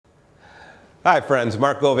Hi friends,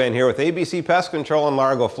 Mark Govan here with ABC Pest Control in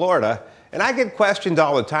Largo, Florida, and I get questioned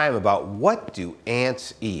all the time about what do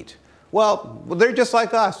ants eat? Well, they're just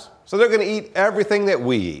like us, so they're going to eat everything that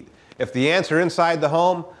we eat. If the ants are inside the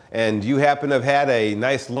home and you happen to have had a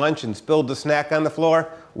nice lunch and spilled the snack on the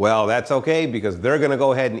floor, well, that's okay because they're going to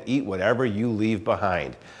go ahead and eat whatever you leave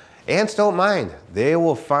behind. Ants don't mind. They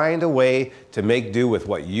will find a way to make do with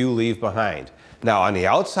what you leave behind. Now, on the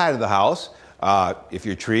outside of the house, if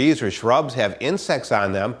your trees or shrubs have insects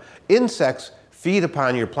on them, insects feed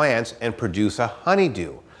upon your plants and produce a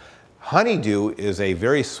honeydew. Honeydew is a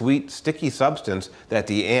very sweet, sticky substance that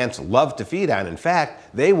the ants love to feed on. In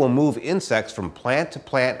fact, they will move insects from plant to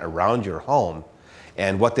plant around your home.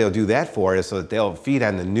 And what they'll do that for is so that they'll feed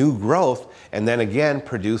on the new growth and then again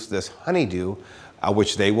produce this honeydew,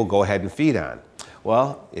 which they will go ahead and feed on.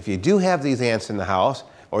 Well, if you do have these ants in the house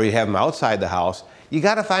or you have them outside the house, you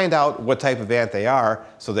got to find out what type of ant they are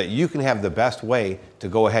so that you can have the best way to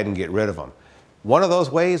go ahead and get rid of them. One of those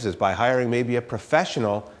ways is by hiring maybe a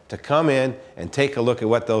professional to come in and take a look at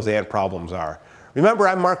what those ant problems are. Remember,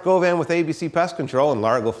 I'm Mark Govan with ABC Pest Control in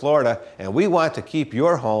Largo, Florida, and we want to keep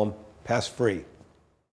your home pest-free.